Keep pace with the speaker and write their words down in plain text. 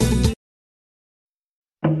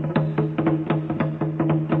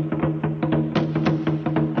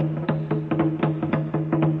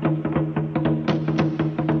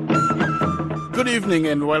evening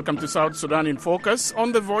and welcome to South Sudan in Focus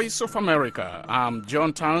on the Voice of America. I'm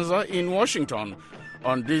John Tanza in Washington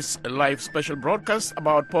on this live special broadcast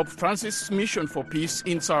about Pope Francis' mission for peace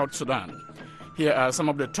in South Sudan. Here are some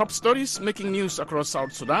of the top stories making news across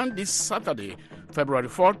South Sudan this Saturday, February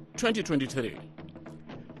 4, 2023.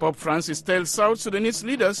 Pope Francis tells South Sudanese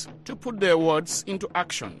leaders to put their words into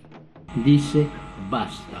action. Dice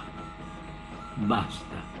basta,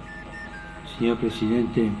 basta. Signor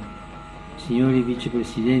Presidente, signori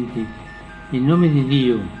vicepresidenti, in nome di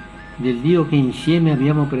Dio, del Dio che insieme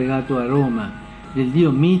abbiamo pregato a Roma, del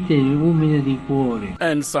Dio mite e umile di cuore.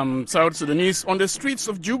 And some South Sudanese on the streets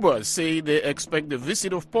of Juba say they expect the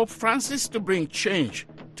visit of Pope Francis to bring change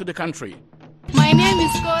to the country. My name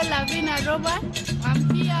is called Lavina Robert. I'm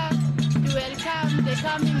here to welcome the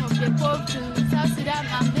coming of the Pope to South Sudan.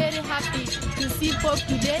 I'm very happy to see Pope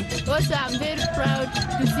today. Also, I'm very proud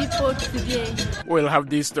to see Pope today. We'll have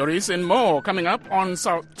these stories and more coming up on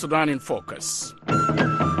South Sudan in Focus.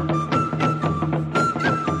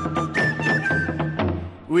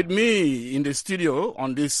 With me in the studio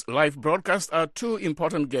on this live broadcast are two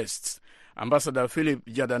important guests. Ambassador Philip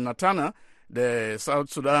Jadan-Natana, the South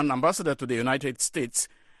Sudan ambassador to the United States,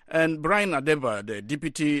 and Brian Adeba, the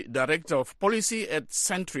Deputy Director of Policy at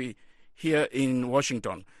Sentry here in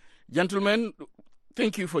Washington. Gentlemen,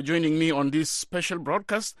 thank you for joining me on this special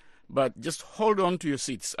broadcast, but just hold on to your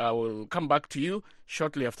seats. I will come back to you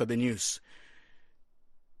shortly after the news.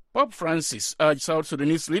 Pope Francis urged South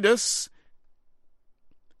Sudanese leaders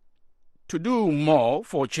to do more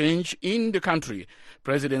for change in the country.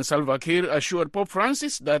 President Salva Kiir assured Pope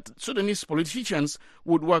Francis that Sudanese politicians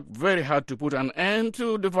would work very hard to put an end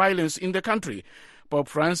to the violence in the country. Pope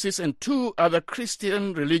Francis and two other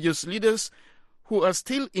Christian religious leaders who are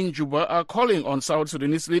still in Juba are calling on South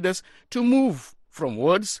Sudanese leaders to move from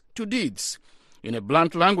words to deeds. In a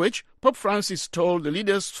blunt language, Pope Francis told the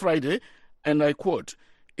leaders Friday, and I quote,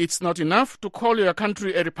 "It's not enough to call your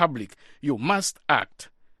country a republic. You must act."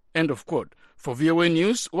 End of quote. For VOA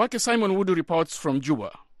News, Wake Simon Wudu reports from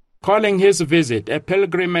Juba. Calling his visit a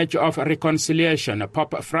pilgrimage of reconciliation,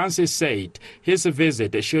 Pope Francis said his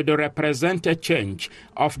visit should represent a change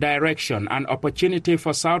of direction and opportunity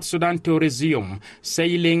for South Sudan to resume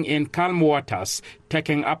sailing in calm waters,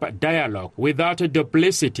 taking up dialogue without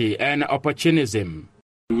duplicity and opportunism.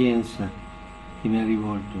 Accoglienza che mi ha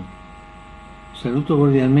rivolto. Saluto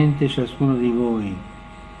cordialmente ciascuno di voi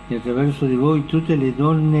e attraverso di voi tutte le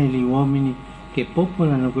donne e gli uomini che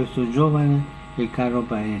popolano questo giovane e caro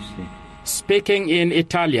paese. Speaking in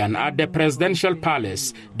Italian at the presidential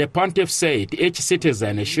palace, the pontiff said each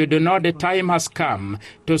citizen should know the time has come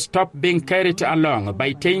to stop being carried along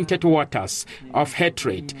by tainted waters of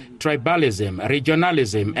hatred, tribalism,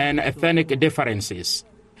 regionalism, and ethnic differences.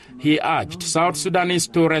 He urged South Sudanese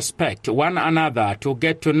to respect one another, to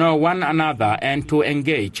get to know one another, and to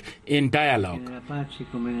engage in dialogue. Nella pace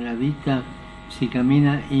come nella vita si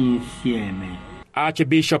cammina insieme.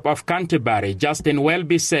 Archbishop of Canterbury, Justin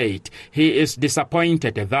Welby, said he is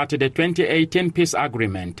disappointed that the 2018 peace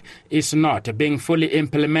agreement is not being fully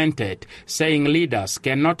implemented, saying leaders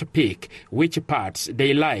cannot pick which parts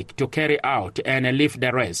they like to carry out and leave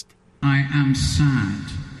the rest. I am sad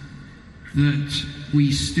that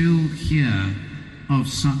we still hear of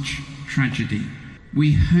such tragedy.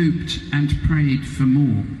 We hoped and prayed for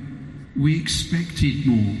more. We expected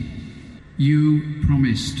more. You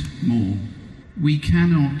promised more. We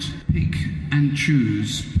cannot pick and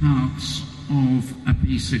choose parts of a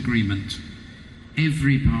peace agreement.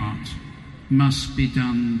 Every part must be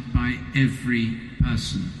done by every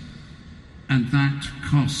person, and that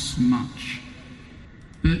costs much.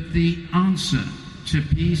 But the answer to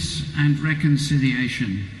peace and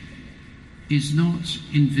reconciliation is not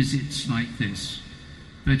in visits like this,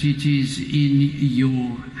 but it is in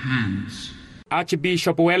your hands.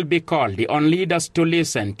 Archbishop Welby called on leaders to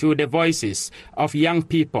listen to the voices of young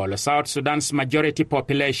people, South Sudan's majority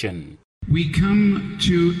population. We come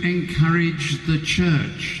to encourage the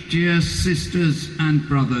church, dear sisters and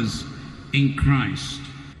brothers in Christ.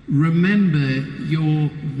 Remember your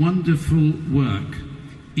wonderful work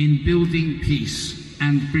in building peace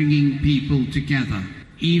and bringing people together.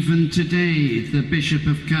 Even today, the Bishop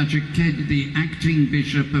of Kajukeji, the acting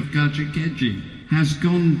Bishop of Kajukeji, has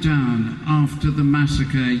gone down after the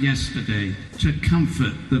massacre yesterday to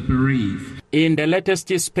comfort the bereaved. In the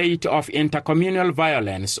latest spate of intercommunal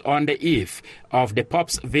violence on the eve of the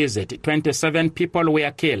Pope's visit, 27 people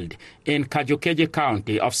were killed in Kajukeji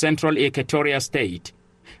County of Central Equatoria State.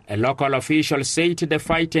 A local official said the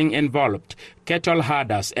fighting involved cattle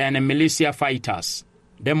herders and militia fighters.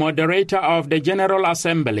 The moderator of the General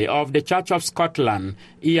Assembly of the Church of Scotland,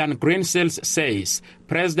 Ian Greensill, says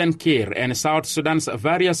President Kiir and South Sudan's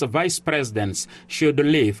various vice presidents should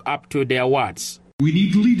live up to their words. We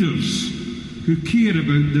need leaders who care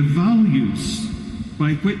about the values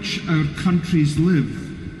by which our countries live,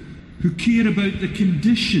 who care about the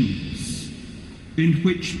conditions in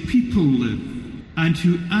which people live, and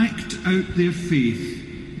who act out their faith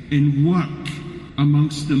in work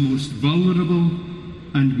amongst the most vulnerable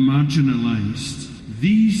and marginalized.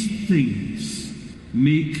 These things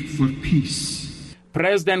make for peace.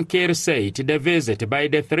 President Kiir said the visit by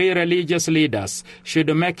the three religious leaders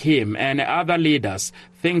should make him and other leaders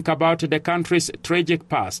think about the country's tragic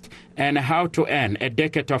past and how to end a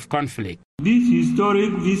decade of conflict. This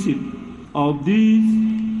historic visit of these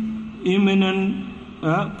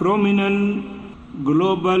eminent, prominent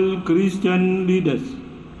global Christian leaders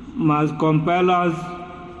must compel us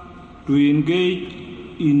to engage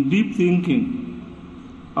in deep thinking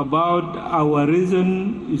about our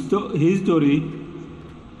recent history,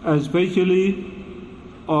 especially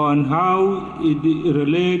on how it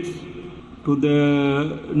relates to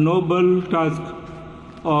the noble task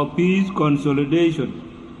of peace consolidation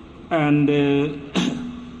and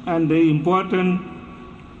the important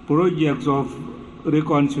projects of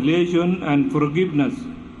reconciliation and forgiveness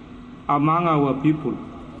among our people.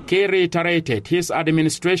 Kiir reiterated his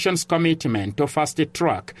administration's commitment to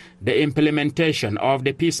fast-track the implementation of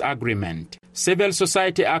the peace agreement. Civil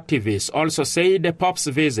society activists also say the Pope's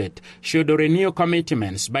visit should renew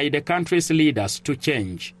commitments by the country's leaders to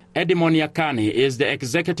change. Edmond Yakani is the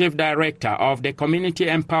executive director of the Community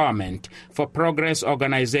Empowerment for Progress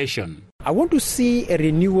organization. I want to see a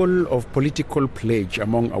renewal of political pledge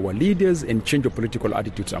among our leaders and change of political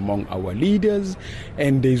attitudes among our leaders.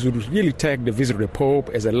 And they should really take the visit of the Pope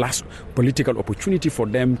as a last political opportunity for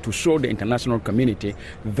them to show the international community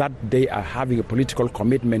that they are having a political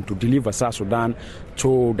commitment to deliver South Sudan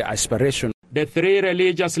to the aspiration. The three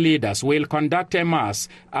religious leaders will conduct a mass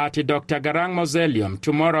at Dr. Garang Mausoleum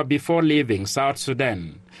tomorrow before leaving South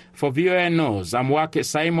Sudan. For VOA News, I'm Wake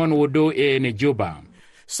Simon Wudu in Juba.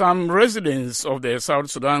 Some residents of the South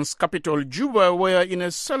Sudan's capital, Juba, were in a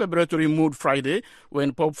celebratory mood Friday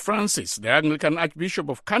when Pope Francis, the Anglican Archbishop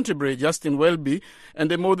of Canterbury, Justin Welby,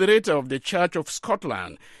 and the moderator of the Church of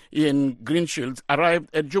Scotland, Ian Greensill, arrived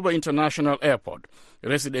at Juba International Airport.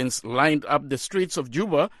 Residents lined up the streets of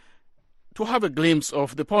Juba to have a glimpse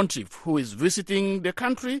of the pontiff, who is visiting the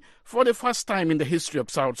country for the first time in the history of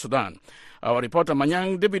South Sudan. Our reporter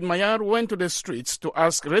Manyang David Mayar went to the streets to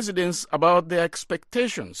ask residents about their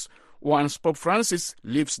expectations once Pope Francis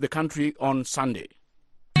leaves the country on Sunday.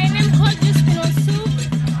 My name is Hodges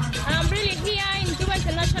Kinosu. I'm really here in Juba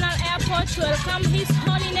International Airport to welcome His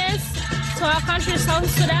Holiness to our country, South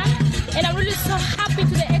Sudan. And I'm really so happy to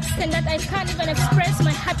the extent that I can't even express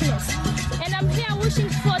my happiness. And I'm here wishing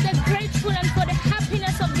for the grateful and for the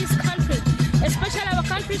happiness of this country, especially our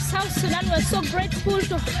country, South Sudan. We're so grateful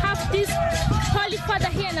to have this Holy Father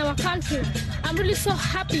here in our country. I'm really so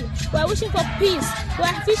happy. We're wishing for peace.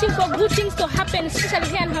 We're wishing for good things to happen, especially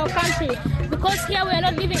here in our country, because here we are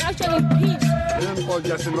not living actually in peace. My name is called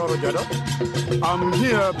Justin Norojado. I'm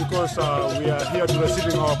here because we are here to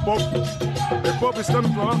receiving our Pope. The Pope is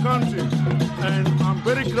coming to our country, and I'm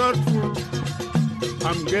very grateful.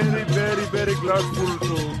 I'm very, very, very grateful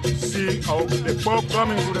to see the Pope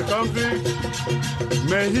coming to the country.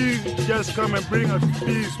 May he just come and bring us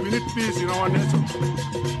peace. We need peace in our nation.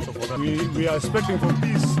 We are expecting for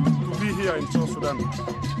peace to be here in South Sudan,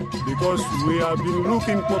 because we have been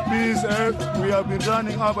looking for peace and we have been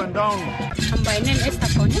running up and down. My name is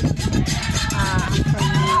Takoni. I'm from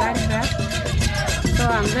Uganda. So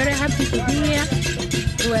I'm very happy to be here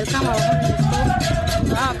to welcome our Holy Pope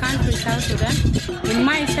to our country, South Sudan. In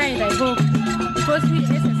my side, I hope, because we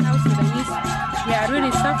as a South Sudanese, we are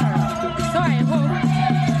really suffering. So I hope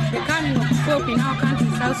the coming of Pope in our country,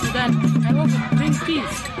 South Sudan, I hope it brings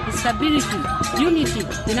peace, stability, unity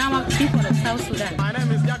in our people of South Sudan. My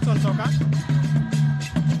name is Jackson Soka.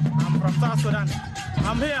 I'm from South Sudan.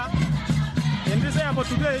 I'm here in this airport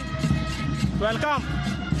today to welcome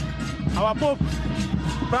our Pope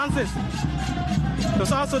Francis to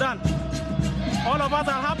South Sudan. All of us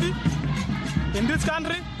are happy in this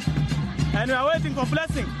country, and we are waiting for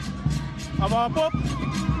blessing of our Pope,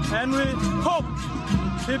 and we hope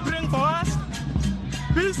he brings for us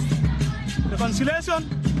peace, reconciliation,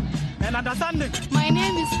 and understanding. My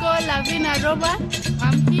name is called Lavina Robert.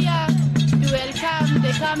 I'm here to welcome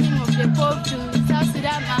the coming of the Pope to South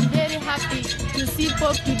Sudan. I'm very happy to see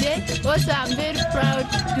Pope today. Also, I'm very proud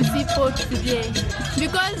to see Pope today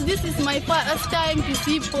because this is my first time to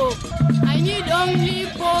see Pope. I need only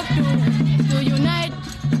Pope to unite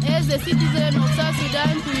as a citizen of South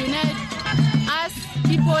Sudan, to unite us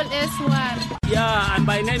people as one. Yeah, I'm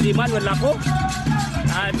by name Emmanuel Lako.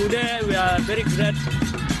 Today we are very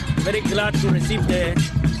glad to receive the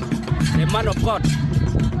man of God,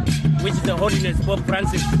 which is the Holiness Pope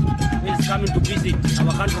Francis, who is coming to visit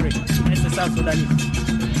our country as the South Sudanese.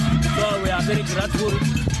 So we are very grateful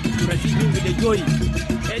to receive him with the joy.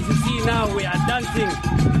 As you see now, we are dancing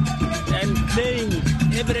and playing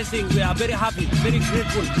everything. We are very happy, very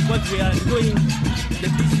grateful because we are enjoying the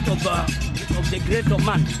visit of the great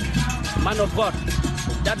man of God.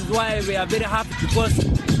 That is why we are very happy because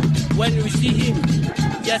when we see him,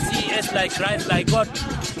 just see us like Christ, like God,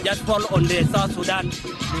 just fall on the South Sudan,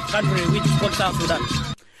 the country which is called South Sudan.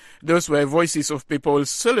 Those were voices of people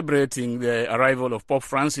celebrating the arrival of Pope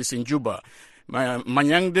Francis in Juba.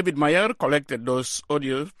 Manyang David Mayer collected those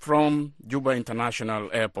audios from Juba International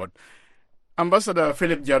Airport. Ambassador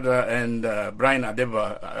Philip Jada and Brian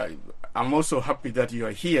Adeba, I'm also happy that you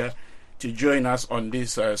are here to join us on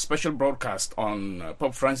this special broadcast on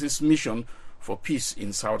Pope Francis' mission for peace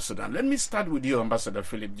in South Sudan. Let me start with you, Ambassador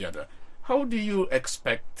Philip Jada. How do you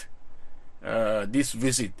expect this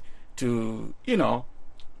visit to,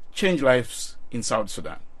 change lives in South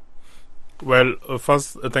Sudan? Well,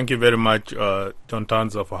 first, thank you very much, John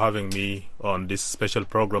Tanza, for having me on this special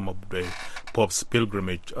program of the Pope's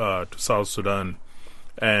pilgrimage to South Sudan.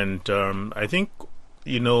 And I think,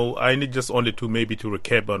 I need just only to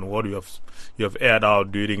recap on what you have aired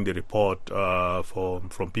out during the report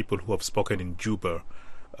from people who have spoken in Juba.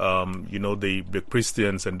 The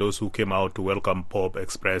Christians and those who came out to welcome Pope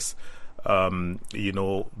express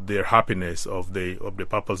their happiness of the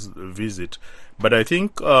Papa's visit. But I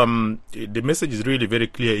think the message is really very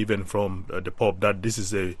clear even from the Pope that this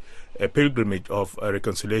is a pilgrimage of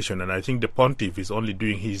reconciliation, and I think the Pontiff is only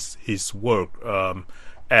doing his work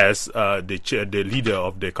as the leader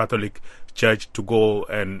of the Catholic Church to go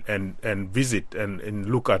and visit and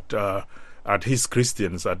look at his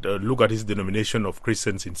Christians, look at his denomination of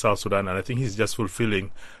Christians in South Sudan, and I think he's just fulfilling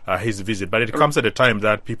his visit. But it comes at a time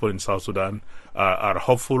that people in South Sudan are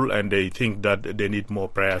hopeful and they think that they need more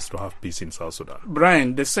prayers to have peace in South Sudan.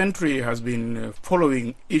 Brian, the Century has been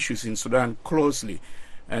following issues in Sudan closely,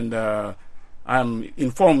 and I'm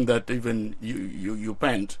informed that even you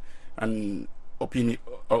penned an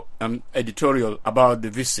editorial about the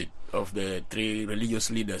visit of the three religious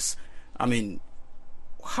leaders. I mean,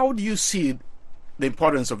 how do you see the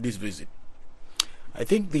importance of this visit? I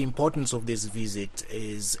think the importance of this visit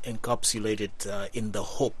is encapsulated in the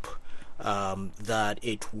hope that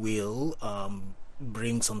it will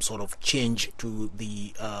bring some sort of change to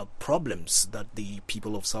the problems that the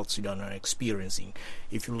people of South Sudan are experiencing.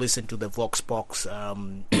 If you listen to the Vox Box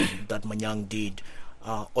that Manyang did,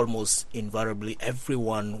 almost invariably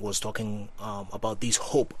everyone was talking about this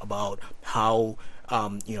hope about how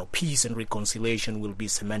peace and reconciliation will be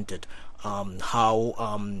cemented,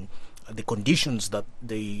 how the conditions that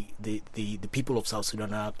the people of South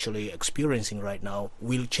Sudan are actually experiencing right now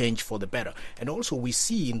will change for the better. And also we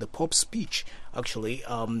see in the Pope's speech actually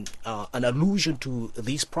an allusion to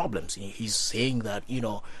these problems. He's saying that he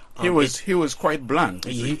was quite blunt.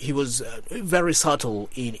 He was very subtle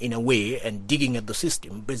in a way and digging at the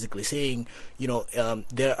system, basically saying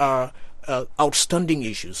there are outstanding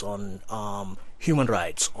issues on human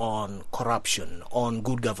rights, on corruption, on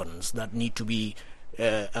good governance that need to be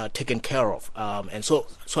taken care of, and so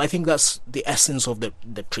I think that's the essence of the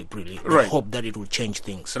trip, really. Right. I hope that it will change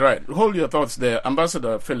things. Right. Hold your thoughts there,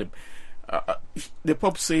 Ambassador Philip. The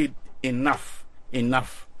Pope said enough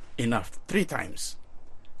 3 times.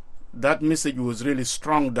 That message was really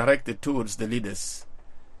strong, directed towards the leaders.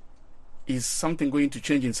 Is something going to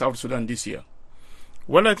change in South Sudan this year?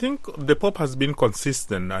 Well, I think the Pope has been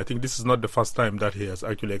consistent. I think this is not the first time that he has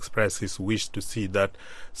actually expressed his wish to see that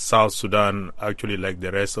South Sudan, actually like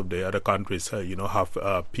the rest of the other countries,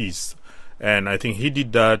 have peace. And I think he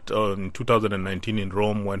did that in 2019 in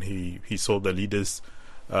Rome when he saw the leaders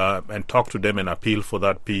and talked to them and appealed for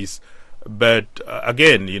that peace. But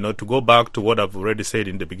again, to go back to what I've already said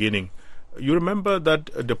in the beginning, you remember that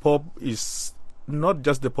the Pope is not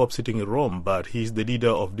just the Pope sitting in Rome, but he's the leader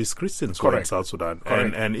of these Christians who are in South Sudan.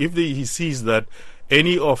 And if he sees that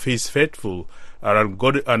any of his faithful are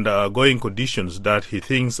undergoing conditions that he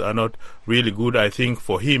thinks are not really good, I think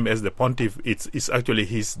for him as the Pontiff, it's actually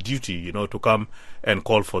his duty, to come and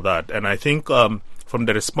call for that. And I think from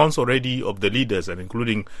the response already of the leaders, and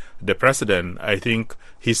including the President, I think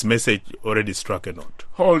his message already struck a note.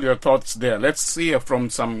 Hold your thoughts there. Let's hear from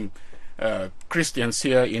some Christians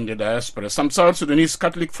here in the diaspora. Some South Sudanese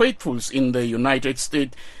Catholic faithfuls in the United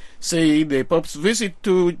States say the Pope's visit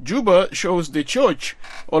to Juba shows the Church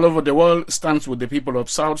all over the world stands with the people of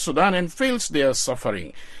South Sudan and feels their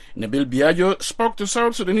suffering. Nabil Biagio spoke to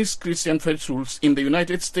South Sudanese Christian faithfuls in the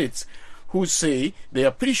United States who say they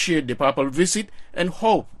appreciate the papal visit and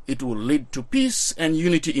hope it will lead to peace and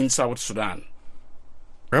unity in South Sudan.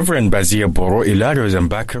 Reverend Bazia Boro Ilario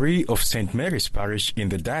Zambakari of St. Mary's Parish in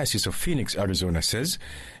the Diocese of Phoenix, Arizona says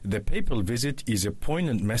the papal visit is a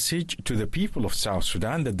poignant message to the people of South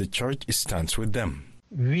Sudan that the Church stands with them.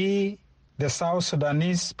 We, the South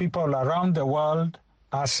Sudanese people around the world,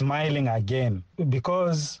 are smiling again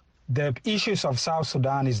because the issues of South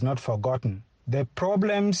Sudan is not forgotten. The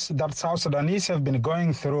problems that South Sudanese have been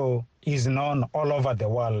going through is known all over the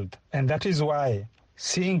world. And that is why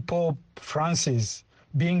seeing Pope Francis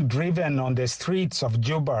being driven on the streets of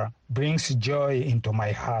Juba brings joy into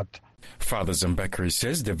my heart. Father Zambakari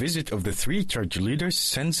says the visit of the three church leaders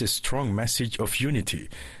sends a strong message of unity,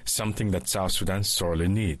 something that South Sudan sorely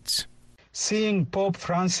needs. Seeing Pope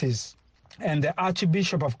Francis and the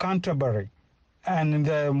Archbishop of Canterbury and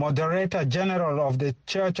the Moderator General of the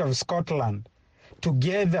Church of Scotland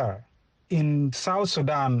together in South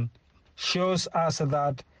Sudan shows us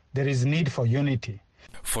that there is need for unity.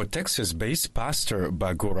 For Texas-based Pastor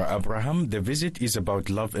Bagura Abraham, the visit is about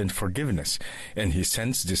love and forgiveness, and he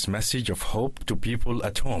sends this message of hope to people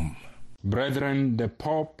at home. Brethren, the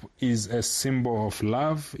Pope is a symbol of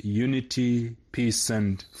love, unity, peace,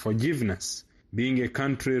 and forgiveness. Being a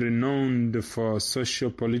country renowned for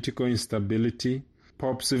socio-political instability,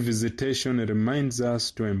 Pope's visitation reminds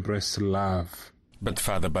us to embrace love. But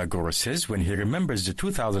Father Bagura says when he remembers the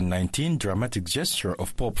 2019 dramatic gesture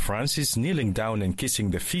of Pope Francis kneeling down and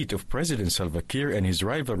kissing the feet of President Salva Kiir and his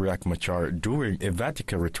rival Riek Machar during a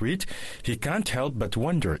Vatican retreat, he can't help but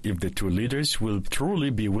wonder if the two leaders will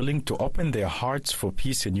truly be willing to open their hearts for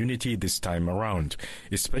peace and unity this time around,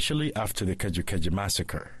 especially after the Kajukeji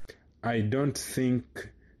massacre. I don't think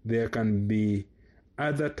there can be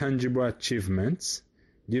other tangible achievements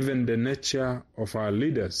given the nature of our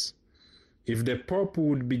leaders. If the Pope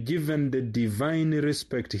would be given the divine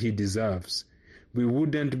respect he deserves, we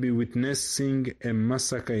wouldn't be witnessing a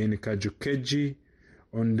massacre in Kajukeji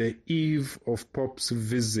on the eve of Pope's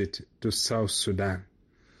visit to South Sudan.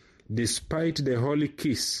 Despite the holy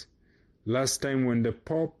kiss, last time when the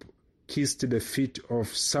Pope kissed the feet of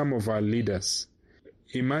some of our leaders,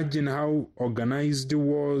 imagine how organized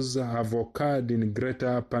wars have occurred in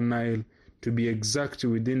Greater Upper Nile, to be exact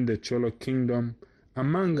within the Cholo Kingdom,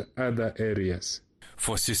 among other areas.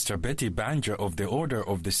 For Sister Betty Banja of the Order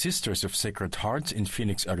of the Sisters of Sacred Hearts in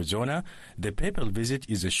Phoenix, Arizona, the papal visit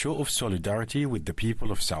is a show of solidarity with the people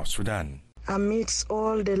of South Sudan. Amidst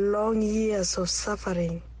all the long years of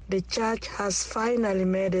suffering, the Church has finally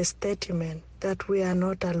made a statement that we are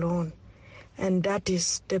not alone, and that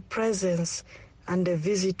is the presence and the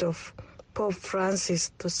visit of Pope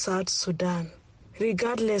Francis to South Sudan.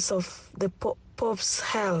 Regardless of the Pope's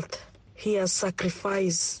health, he has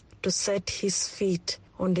sacrificed to set his feet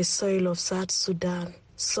on the soil of South Sudan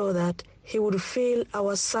so that he would feel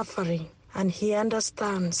our suffering and he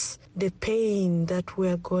understands the pain that we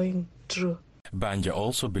are going through. Banja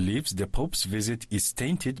also believes the Pope's visit is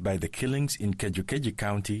tainted by the killings in Kajukeji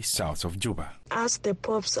County, south of Juba. As the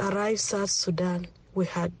Popes arrived South Sudan, we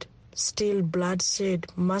had still bloodshed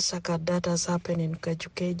massacre that has happened in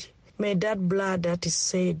Kajukeji. May that blood that is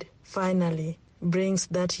shed finally brings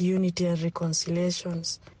that unity and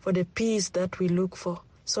reconciliations for the peace that we look for,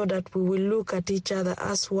 so that we will look at each other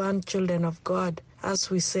as one children of God, as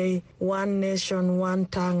we say, one nation, one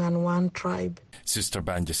tongue, and one tribe. Sister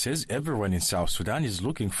Banja says everyone in South Sudan is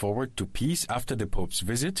looking forward to peace after the Pope's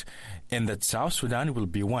visit, and that South Sudan will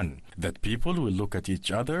be one, that people will look at each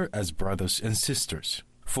other as brothers and sisters.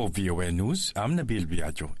 For VOA News, I'm Nabil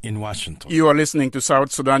Biagio in Washington. You are listening to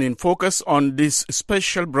South Sudan in Focus on this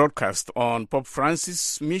special broadcast on Pope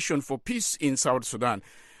Francis' mission for peace in South Sudan.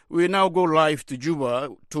 We now go live to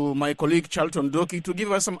Juba to my colleague Charlton Doki to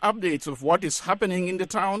give us some updates of what is happening in the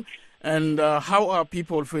town and how are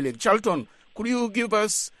people feeling. Charlton, could you give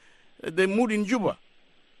us the mood in Juba?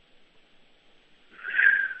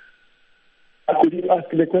 Could you ask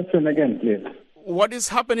the question again, please? What is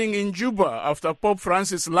happening in Juba after Pope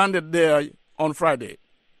Francis landed there on Friday?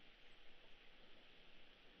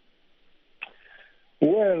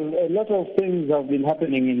 Well, a lot of things have been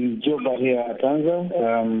happening in Juba here at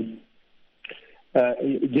Tanzania.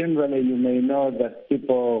 Generally, you may know that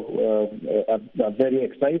people are very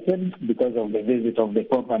excited because of the visit of the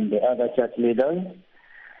Pope and the other church leaders.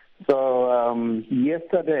 So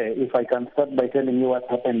yesterday, if I can start by telling you what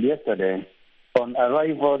happened yesterday, on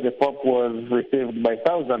arrival, the Pope was received by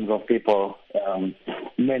thousands of people.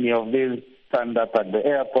 Many of these turned up at the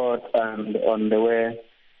airport, and on the way,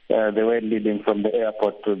 they were leading from the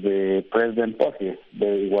airport to the president's office.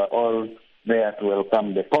 They were all there to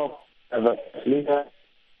welcome the Pope as a leader.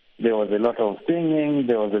 There was a lot of singing,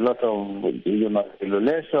 there was a lot of,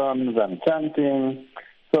 celebrations and chanting.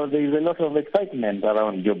 So there is a lot of excitement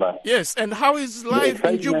around Juba. Yes, and how is life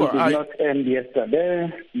in Juba? The excitement did not end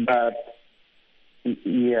yesterday, but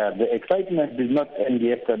the excitement did not end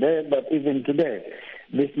yesterday, but even today.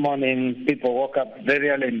 This morning, people woke up very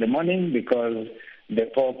early in the morning because the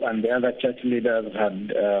Pope and the other church leaders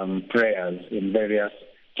had prayers in various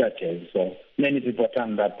churches. So many people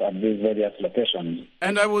turned up at these various locations.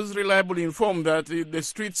 And I was reliably informed that the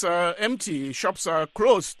streets are empty, shops are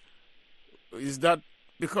closed. Is that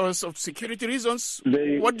because of security reasons?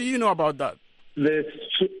 What do you know about that? There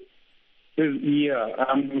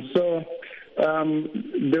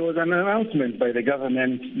was an announcement by the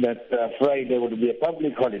government that Friday would be a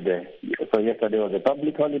public holiday. So yesterday was a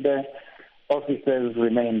public holiday. Offices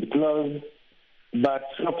remained closed, but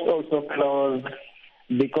shops also closed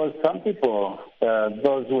because some people,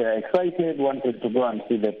 those who were excited, wanted to go and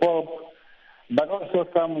see the Pope, but also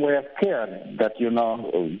some were scared that,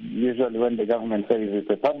 usually when the government says it's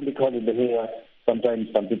a public holiday here, sometimes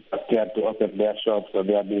some people are scared to open their shops or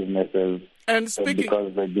their businesses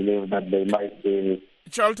because they believe that they might be...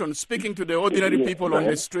 Charlton, speaking to the ordinary people on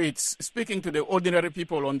the streets,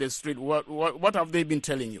 what have they been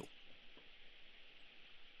telling you?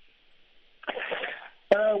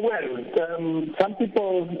 Some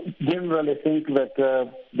people generally think that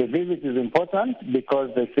the visit is important because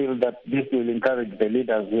they feel that this will encourage the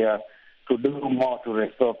leaders here to do more to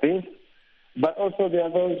restore peace. But also there are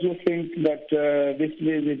those who think that this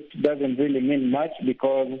visit doesn't really mean much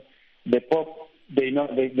because the Pope, they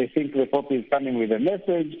think the Pope is coming with a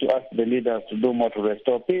message to ask the leaders to do more to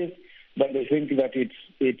restore peace, but they think that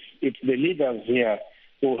it's the leaders here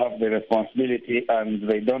who have the responsibility, and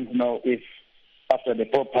they don't know if after the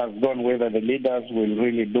Pope has gone, whether the leaders will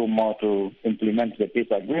really do more to implement the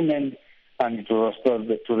peace agreement and to restore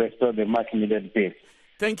the much-needed peace.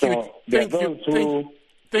 Thank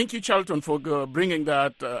you, Charlton, for bringing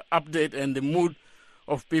that update and the mood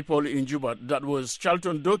of people in Juba. That was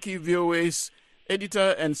Charlton Doki, VOA's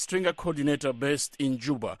editor and stringer coordinator based in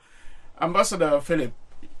Juba. Ambassador Philip,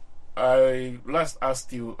 I last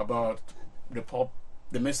asked you about the Pope,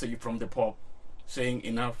 the message from the Pope saying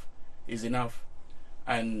enough is enough.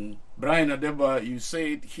 And Brian Adeba, you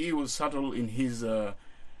said he was subtle in his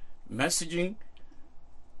messaging.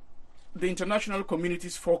 The international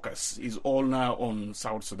community's focus is all now on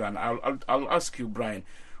South Sudan. I'll ask you, Brian,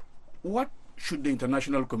 what should the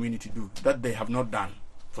international community do that they have not done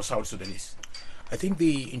for South Sudanese? I think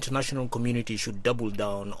the international community should double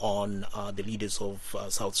down on the leaders of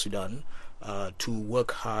South Sudan to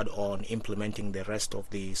work hard on implementing the rest of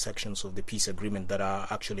the sections of the peace agreement that are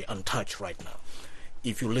actually untouched right now.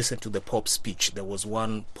 If you listen to the Pope's speech, there was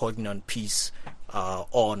one poignant piece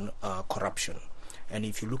on corruption. And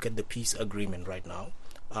if you look at the peace agreement right now,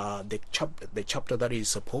 the chapter that is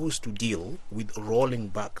supposed to deal with rolling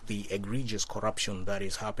back the egregious corruption that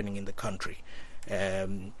is happening in the country,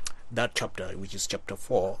 that chapter, which is chapter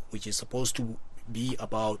 4, which is supposed to be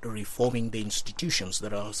about reforming the institutions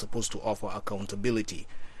that are supposed to offer accountability,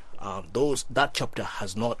 that chapter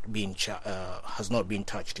has not been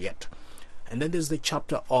touched yet. And then there's the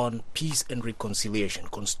chapter on peace and reconciliation,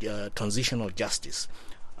 transitional justice.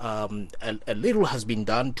 A little has been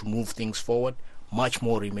done to move things forward. Much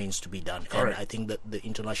more remains to be done. Correct. And I think that the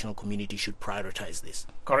international community should prioritize this.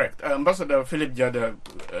 Correct. Ambassador Philip Jada,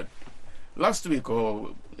 last week or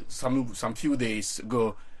some few days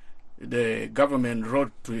ago, the government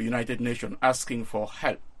wrote to the United Nations asking for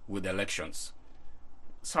help with elections.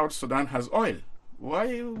 South Sudan has oil.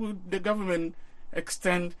 Why would the government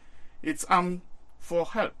extend its arm for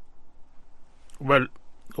help? Well,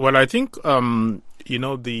 I think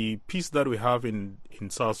the peace that we have in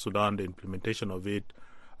South Sudan, the implementation of it,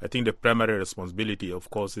 I think the primary responsibility, of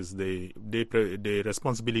course, is the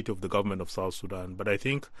responsibility of the government of South Sudan. But I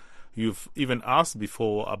think you've even asked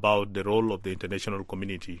before about the role of the international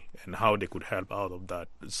community and how they could help out of that.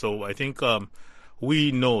 So I think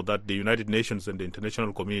we know that the United Nations and the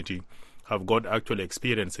international community have got actual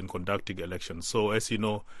experience in conducting elections. So as you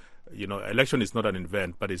know, election is not an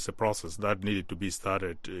event, but it's a process that needed to be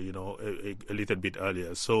started, a little bit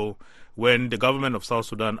earlier. So when the government of South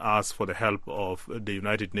Sudan asks for the help of the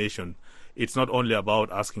United Nations, it's not only about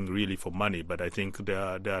asking really for money, but I think there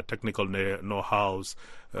are technical know-hows.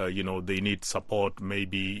 They need support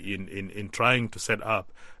maybe in trying to set up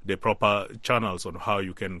the proper channels on how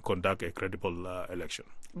you can conduct a credible election.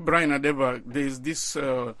 Brian Adeba, there's this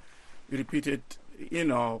repeated,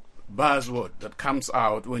 buzzword that comes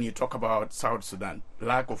out when you talk about South Sudan: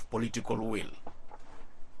 lack of political will.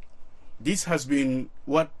 This has been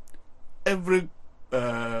what every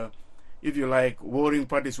if you like, warring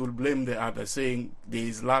parties will blame the other, saying there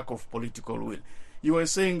is lack of political will. You were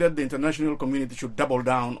saying that the international community should double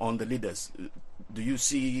down on the leaders. Do you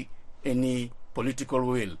see any political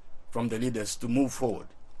will from the leaders to move forward?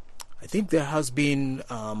 I think there has been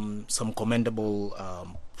some commendable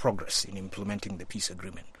progress in implementing the peace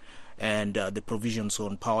agreement and the provisions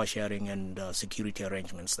on power sharing and security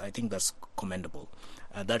arrangements. I think that's commendable.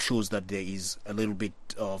 That shows that there is a little bit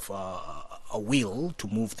of a will to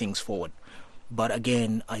move things forward. But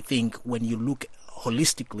again, I think when you look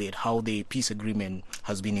holistically at how the peace agreement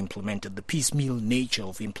has been implemented, the piecemeal nature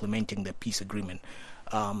of implementing the peace agreement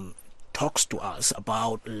talks to us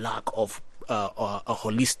about lack of a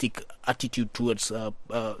holistic attitude towards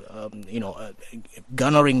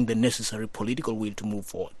garnering the necessary political will to move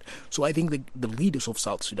forward. So I think the leaders of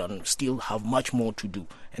South Sudan still have much more to do,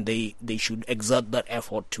 and they should exert that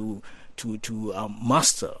effort to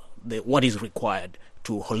master what is required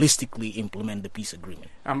to holistically implement the peace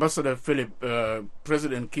agreement. Ambassador Philip,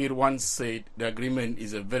 President Kiir once said the agreement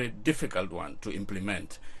is a very difficult one to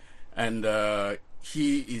implement, and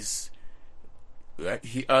he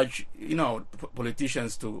urged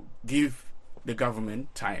politicians to give the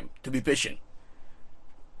government time, to be patient.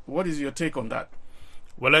 What is your take on that?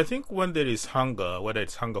 Well, I think when there is hunger, whether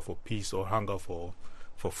it's hunger for peace or hunger for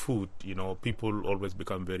food, people always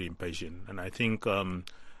become very impatient. And I think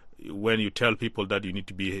when you tell people that you need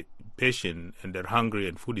to be patient and they're hungry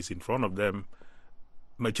and food is in front of them,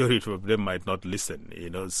 majority of them might not listen,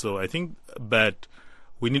 So I think, but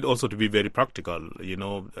we need also to be very practical,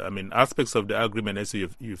 aspects of the agreement, as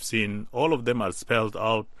you've seen, all of them are spelled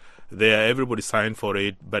out there. Everybody signed for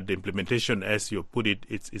it, but the implementation, as you put it,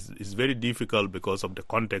 it's very difficult because of the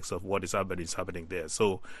context of what is happening there.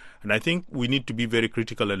 So, and I think we need to be very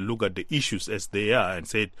critical and look at the issues as they are and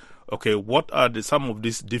say, okay, what are some of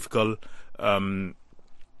these difficult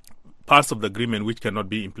parts of the agreement which cannot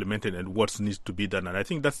be implemented and what needs to be done. And I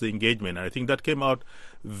think that's the engagement. And I think that came out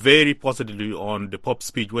very positively on the Pope's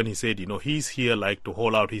speech when he said, he's here to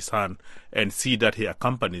hold out his hand and see that he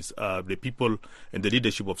accompanies the people and the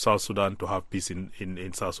leadership of South Sudan to have peace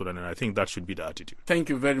in South Sudan. And I think that should be the attitude. Thank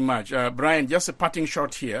you very much. Brian, just a parting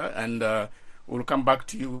shot here, and we'll come back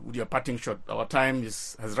to you with your parting shot. Our time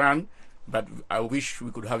has run, but I wish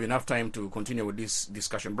we could have enough time to continue with this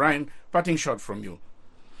discussion. Brian, parting shot from you.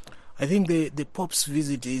 I think the Pope's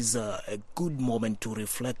visit is a good moment to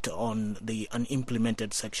reflect on the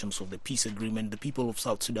unimplemented sections of the peace agreement. The people of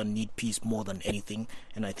South Sudan need peace more than anything,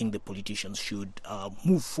 and I think the politicians should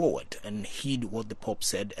move forward and heed what the Pope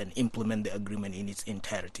said and implement the agreement in its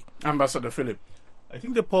entirety. Ambassador Philip. I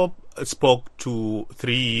think the Pope spoke to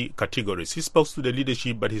three categories. He spoke to the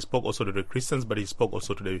leadership, but he spoke also to the Christians, but he spoke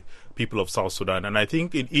also to the people of South Sudan. And I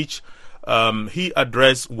think in each, he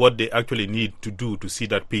addressed what they actually need to do to see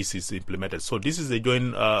that peace is implemented. So this is a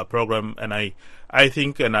joint program, and I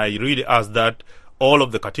think, and I really ask that all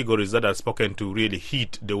of the categories that are spoken to really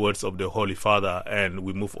heed the words of the Holy Father, and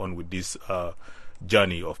we move on with this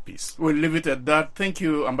journey of peace. We'll leave it at that. Thank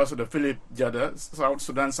you, Ambassador Philip Jada, South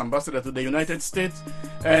Sudan's ambassador to the United States,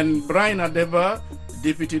 and Brian Adeba,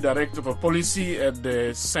 Deputy Director for Policy at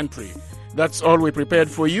the Century. That's all we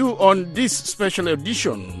prepared for you on this special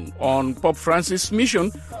edition on Pope Francis'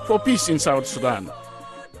 mission for peace in South Sudan.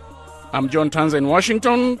 I'm John Tanza in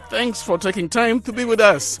Washington. Thanks for taking time to be with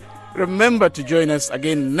us. Remember to join us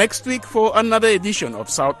again next week for another edition of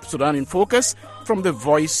South Sudan in Focus from the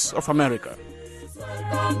Voice of America.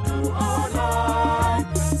 Welcome to all.